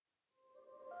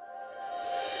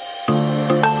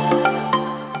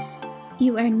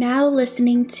You are now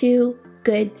listening to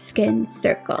Good Skin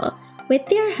Circle with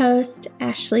your host,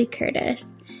 Ashley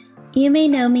Curtis. You may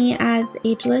know me as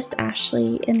Ageless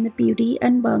Ashley in the beauty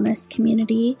and wellness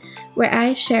community, where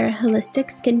I share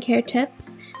holistic skincare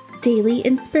tips, daily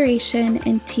inspiration,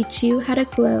 and teach you how to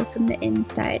glow from the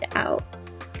inside out.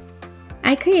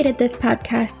 I created this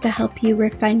podcast to help you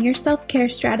refine your self-care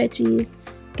strategies,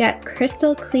 get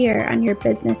crystal clear on your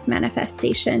business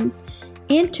manifestations,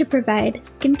 and to provide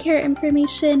skincare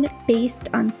information based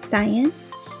on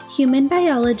science, human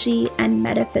biology, and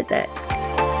metaphysics.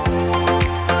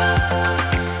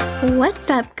 What's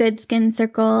up, Good Skin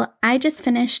Circle? I just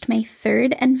finished my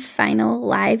third and final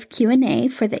live Q&A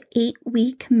for the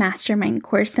 8-week mastermind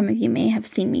course some of you may have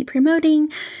seen me promoting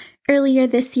earlier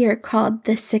this year, called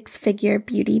the 6-Figure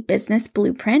Beauty Business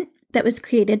Blueprint, that was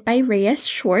created by Reyes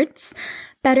Schwartz,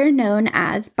 better known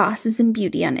as Bosses in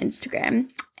Beauty on Instagram.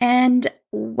 And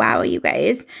wow, you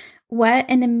guys, what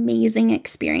an amazing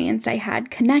experience I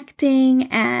had connecting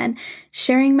and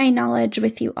sharing my knowledge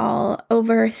with you all.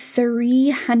 Over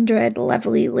 300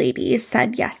 lovely ladies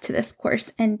said yes to this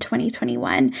course in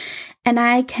 2021, and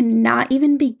I cannot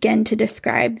even begin to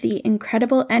describe the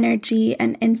incredible energy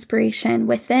and inspiration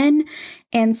within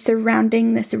and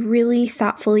surrounding this really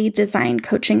thoughtfully designed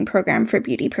coaching program for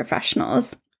beauty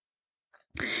professionals.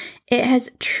 It has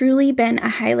truly been a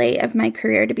highlight of my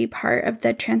career to be part of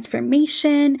the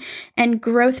transformation and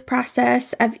growth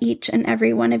process of each and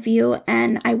every one of you,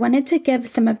 and I wanted to give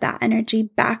some of that energy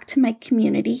back to my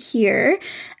community here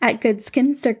at Good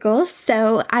Skin Circle,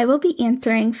 so I will be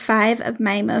answering 5 of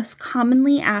my most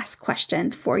commonly asked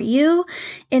questions for you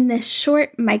in this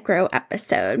short micro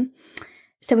episode.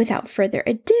 So without further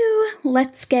ado,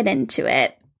 let's get into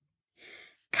it.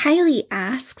 Kylie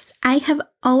asks, I have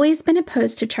always been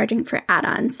opposed to charging for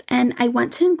add-ons, and I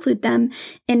want to include them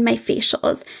in my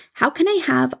facials. How can I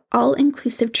have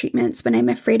all-inclusive treatments when I'm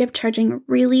afraid of charging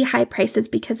really high prices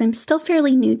because I'm still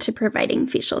fairly new to providing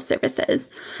facial services?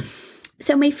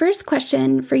 So my first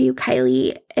question for you,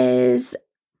 Kylie, is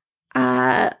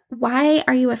why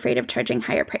are you afraid of charging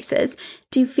higher prices?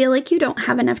 Do you feel like you don't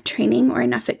have enough training or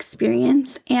enough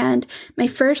experience? And my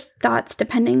first thoughts,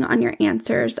 depending on your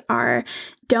answers, are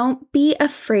don't be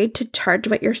afraid to charge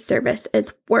what your service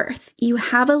is worth. You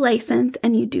have a license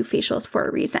and you do facials for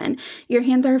a reason. Your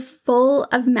hands are full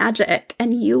of magic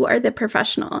and you are the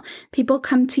professional. People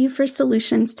come to you for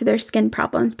solutions to their skin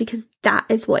problems because that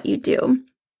is what you do.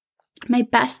 My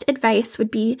best advice would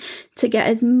be to get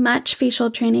as much facial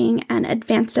training and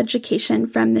advanced education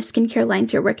from the skincare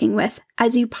lines you're working with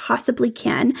as you possibly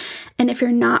can. And if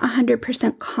you're not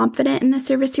 100% confident in the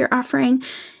services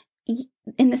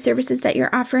that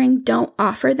you're offering, don't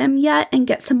offer them yet and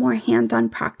get some more hands-on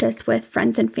practice with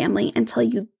friends and family until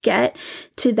you get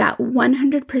to that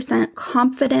 100%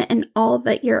 confident in all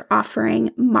that you're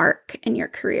offering mark in your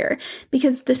career.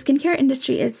 Because the skincare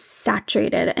industry is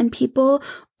saturated and people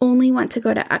only want to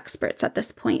go to experts at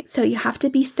this point. So you have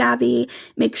to be savvy,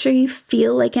 make sure you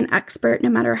feel like an expert no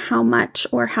matter how much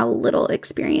or how little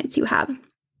experience you have.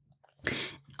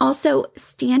 Also,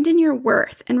 stand in your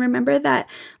worth and remember that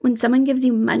when someone gives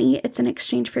you money, it's in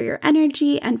exchange for your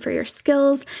energy and for your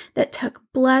skills that took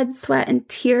blood, sweat, and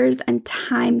tears and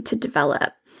time to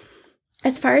develop.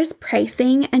 As far as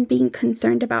pricing and being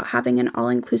concerned about having an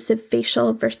all-inclusive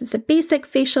facial versus a basic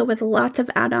facial with lots of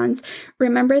add-ons,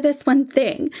 remember this one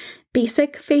thing.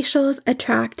 Basic facials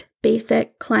attract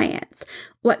basic clients.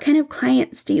 What kind of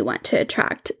clients do you want to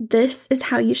attract? This is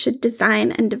how you should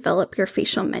design and develop your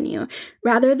facial menu.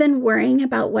 Rather than worrying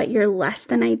about what your less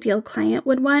than ideal client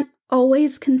would want,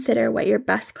 always consider what your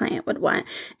best client would want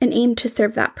and aim to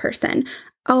serve that person.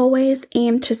 Always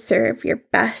aim to serve your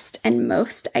best and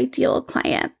most ideal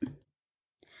client.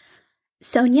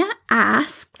 Sonia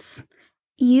asks,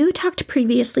 you talked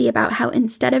previously about how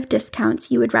instead of discounts,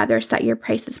 you would rather set your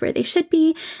prices where they should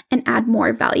be and add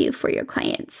more value for your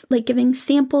clients, like giving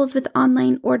samples with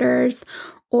online orders,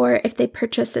 or if they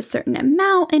purchase a certain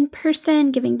amount in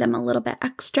person, giving them a little bit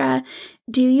extra.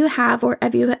 Do you have or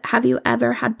have you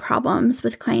ever had problems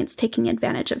with clients taking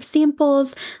advantage of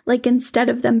samples? Like instead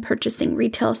of them purchasing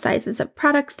retail sizes of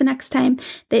products the next time,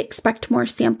 they expect more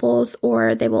samples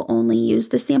or they will only use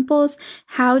the samples.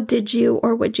 How did you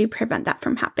or would you prevent that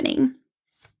from happening?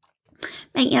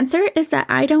 My answer is that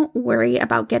I don't worry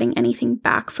about getting anything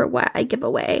back for what I give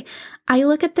away. I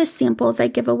look at the samples I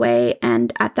give away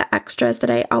and at the extras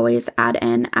that I always add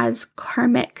in as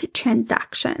karmic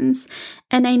transactions.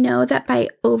 And I know that by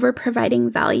over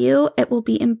providing value, it will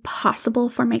be impossible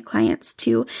for my clients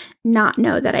to not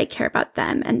know that I care about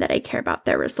them and that I care about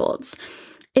their results.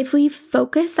 If we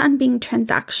focus on being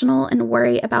transactional and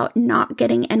worry about not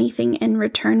getting anything in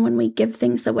return when we give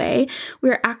things away,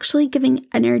 we're actually giving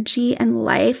energy and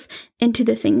life into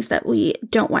the things that we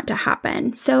don't want to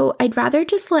happen. So I'd rather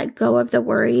just let go of the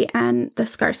worry and the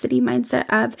scarcity mindset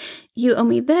of, you owe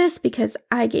me this because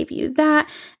I gave you that,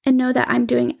 and know that I'm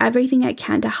doing everything I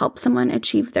can to help someone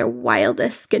achieve their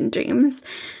wildest skin dreams.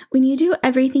 When you do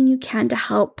everything you can to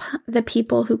help the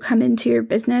people who come into your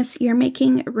business, you're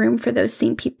making room for those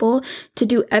same people to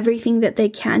do everything that they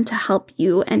can to help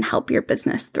you and help your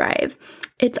business thrive.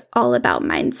 It's all about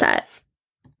mindset.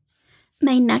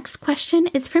 My next question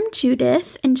is from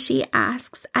Judith, and she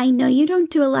asks, I know you don't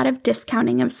do a lot of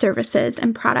discounting of services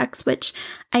and products, which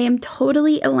I am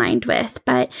totally aligned with,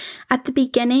 but at the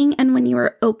beginning and when you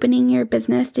were opening your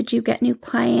business, did you get new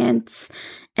clients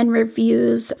and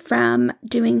reviews from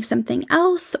doing something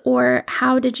else, or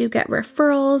how did you get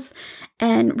referrals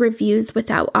and reviews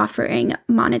without offering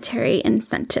monetary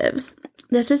incentives?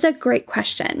 This is a great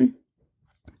question.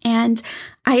 And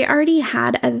I already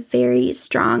had a very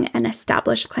strong and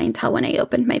established clientele when I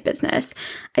opened my business.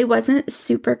 I wasn't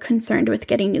super concerned with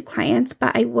getting new clients,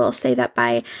 but I will say that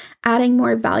by adding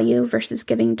more value versus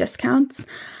giving discounts,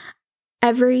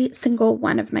 every single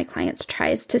one of my clients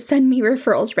tries to send me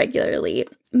referrals regularly.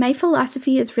 My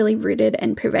philosophy is really rooted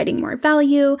in providing more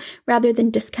value rather than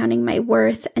discounting my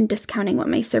worth and discounting what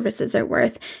my services are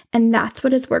worth. And that's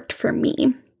what has worked for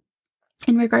me.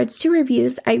 In regards to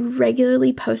reviews, I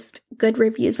regularly post good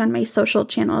reviews on my social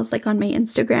channels, like on my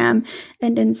Instagram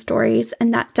and in stories,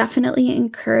 and that definitely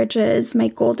encourages my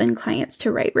golden clients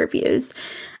to write reviews.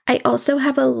 I also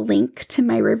have a link to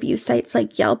my review sites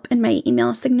like Yelp in my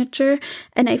email signature,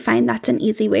 and I find that's an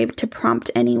easy way to prompt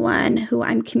anyone who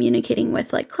I'm communicating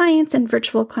with, like clients and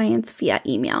virtual clients, via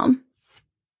email.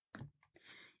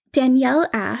 Danielle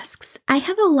asks, I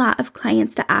have a lot of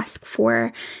clients that ask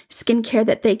for skincare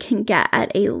that they can get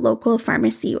at a local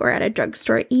pharmacy or at a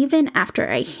drugstore, even after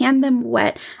I hand them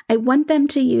what I want them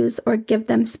to use or give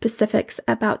them specifics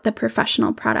about the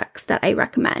professional products that I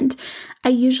recommend. I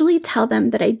usually tell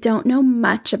them that I don't know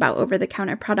much about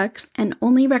over-the-counter products and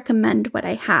only recommend what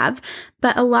I have,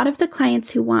 but a lot of the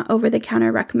clients who want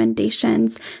over-the-counter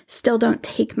recommendations still don't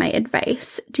take my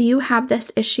advice. Do you have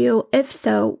this issue? If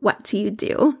so, what do you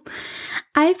do?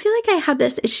 I feel like I had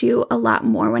this issue a lot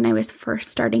more when I was first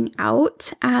starting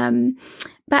out,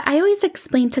 but I always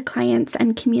explain to clients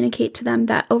and communicate to them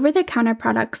that over-the-counter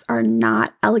products are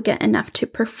not elegant enough to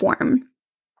perform.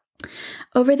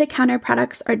 Over-the-counter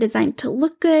products are designed to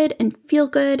look good and feel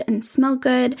good and smell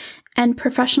good, and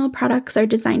professional products are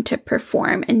designed to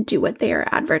perform and do what they are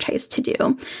advertised to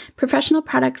do. Professional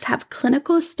products have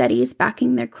clinical studies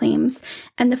backing their claims,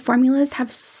 and the formulas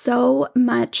have so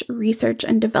much research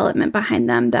and development behind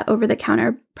them that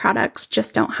over-the-counter products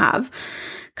just don't have.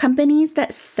 Companies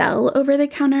that sell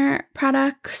over-the-counter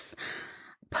products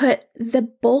put the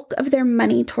bulk of their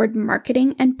money toward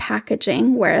marketing and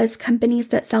packaging, whereas companies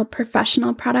that sell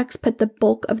professional products put the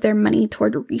bulk of their money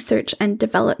toward research and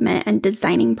development and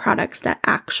designing products that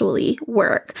actually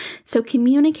work. So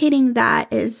communicating that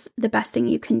is the best thing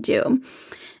you can do.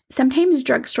 Sometimes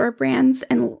drugstore brands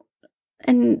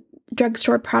and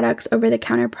drugstore products,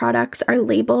 over-the-counter products, are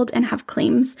labeled and have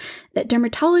claims that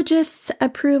dermatologists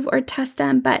approve or test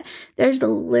them, but there's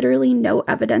literally no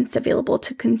evidence available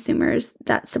to consumers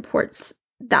that supports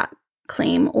that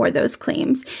claim or those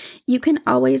claims. You can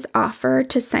always offer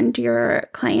to send your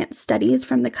client studies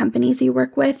from the companies you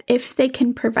work with if they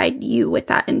can provide you with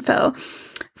that info.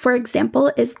 For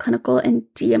example, Is Clinical and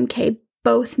DMK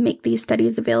both make these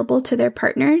studies available to their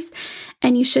partners,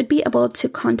 and you should be able to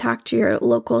contact your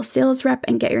local sales rep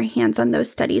and get your hands on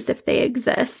those studies if they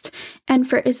exist. And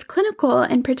for Is Clinical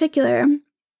in particular,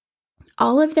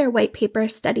 all of their white paper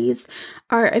studies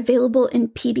are available in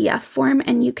PDF form,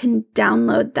 and you can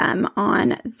download them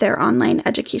on their online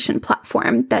education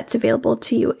platform that's available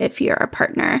to you if you're a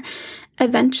partner.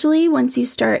 Eventually, once you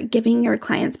start giving your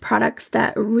clients products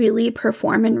that really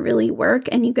perform and really work,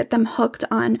 and you get them hooked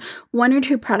on one or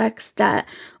two products that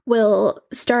will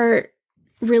start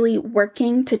really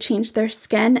working to change their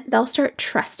skin, they'll start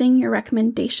trusting your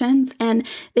recommendations and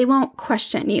they won't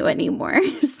question you anymore.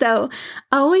 So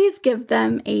always give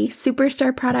them a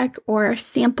superstar product or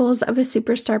samples of a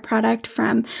superstar product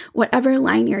from whatever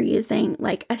line you're using,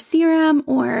 like a serum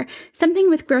or something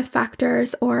with growth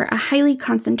factors or a highly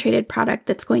concentrated product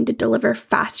that's going to deliver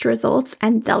fast results,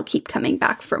 and they'll keep coming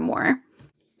back for more.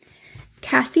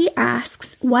 Cassie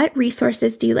asks, what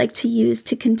resources do you like to use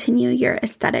to continue your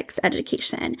aesthetics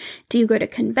education? Do you go to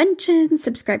conventions,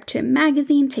 subscribe to a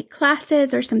magazine, take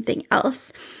classes, or something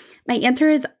else? My answer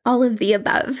is all of the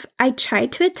above. I try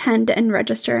to attend and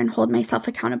register and hold myself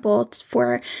accountable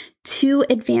for 2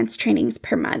 advanced trainings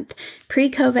per month.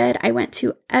 Pre-COVID, I went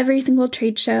to every single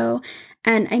trade show,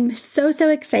 and I'm so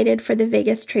excited for the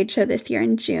Vegas trade show this year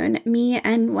in June. Me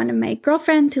and one of my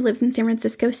girlfriends who lives in San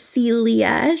Francisco,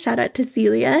 Celia, shout out to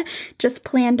Celia, just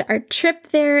planned our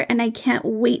trip there, and I can't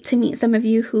wait to meet some of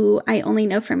you who I only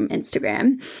know from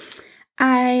Instagram.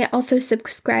 I also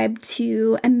subscribe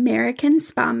to American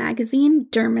Spa Magazine,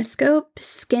 Dermascope,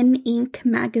 Skin Inc.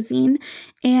 magazine,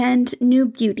 and New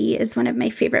Beauty is one of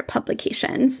my favorite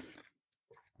publications.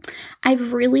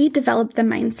 I've really developed the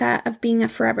mindset of being a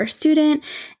forever student,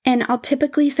 and I'll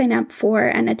typically sign up for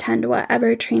and attend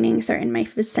whatever trainings are in my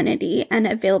vicinity and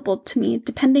available to me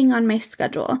depending on my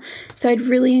schedule. So I'd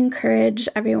really encourage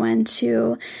everyone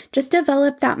to just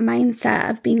develop that mindset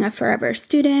of being a forever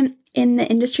student. In the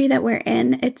industry that we're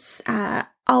in, it's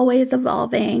always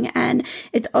evolving and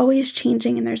it's always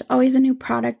changing, and there's always a new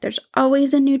product, there's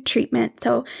always a new treatment.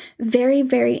 So very,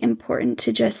 very important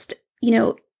to just,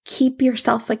 keep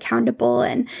yourself accountable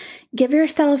and give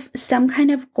yourself some kind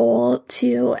of goal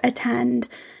to attend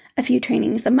a few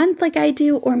trainings a month like I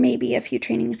do, or maybe a few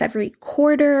trainings every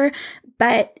quarter,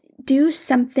 but do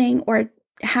something or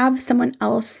have someone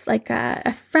else, like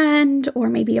a friend or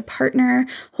maybe a partner,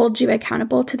 hold you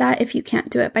accountable to that if you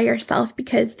can't do it by yourself,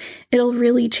 because it'll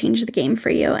really change the game for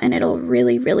you and it'll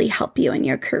really, really help you in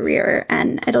your career,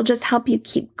 and it'll just help you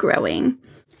keep growing.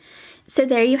 So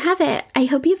there you have it. I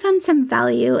hope you found some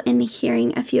value in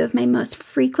hearing a few of my most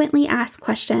frequently asked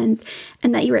questions,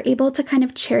 and that you were able to kind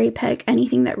of cherry pick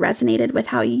anything that resonated with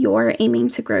how you're aiming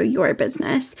to grow your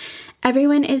business.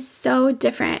 Everyone is so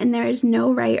different, and there is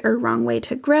no right or wrong way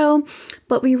to grow,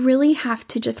 but we really have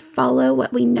to just follow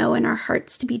what we know in our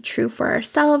hearts to be true for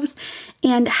ourselves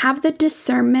and have the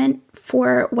discernment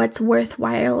for what's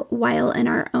worthwhile while in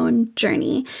our own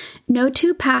journey. No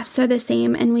 2 paths are the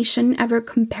same, and we shouldn't ever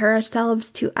compare ourselves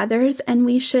to others, and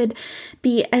we should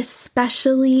be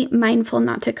especially mindful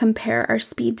not to compare our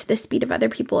speed to the speed of other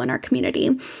people in our community.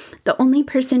 The only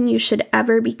person you should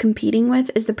ever be competing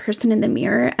with is the person in the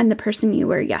mirror and the person you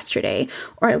were yesterday,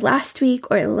 or last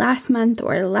week, or last month,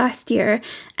 or last year.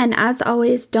 And as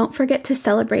always, don't forget to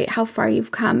celebrate how far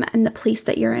you've come and the place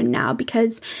that you're in now,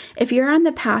 because if you're on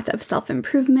the path of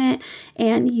self-improvement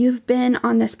and you've been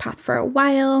on this path for a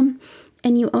while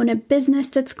and you own a business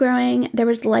that's growing, there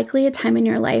was likely a time in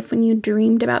your life when you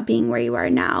dreamed about being where you are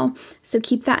now. So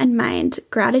keep that in mind.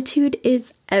 Gratitude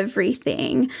is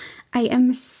everything. I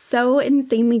am so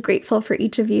insanely grateful for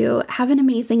each of you. Have an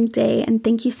amazing day, and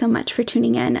thank you so much for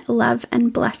tuning in. Love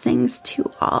and blessings to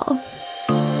all.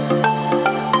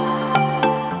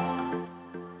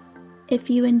 If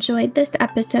you enjoyed this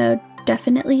episode,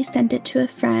 definitely send it to a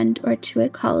friend or to a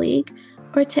colleague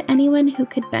or to anyone who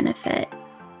could benefit.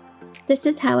 This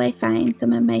is how I find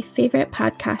some of my favorite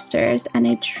podcasters, and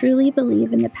I truly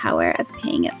believe in the power of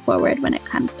paying it forward when it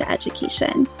comes to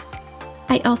education.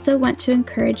 I also want to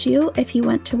encourage you, if you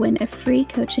want to win a free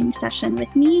coaching session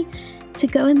with me, to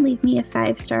go and leave me a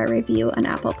 5-star review on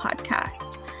Apple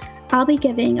Podcast. I'll be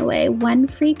giving away 1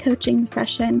 free coaching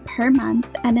session per month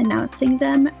and announcing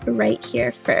them right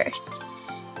here first.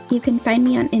 You can find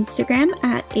me on Instagram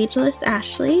at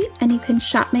AgelessAshley, and you can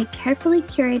shop my carefully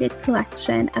curated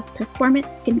collection of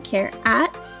performance skincare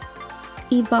at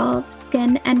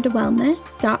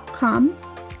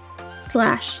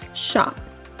evolveskinandwellness.com/shop.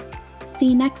 See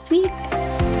you next week.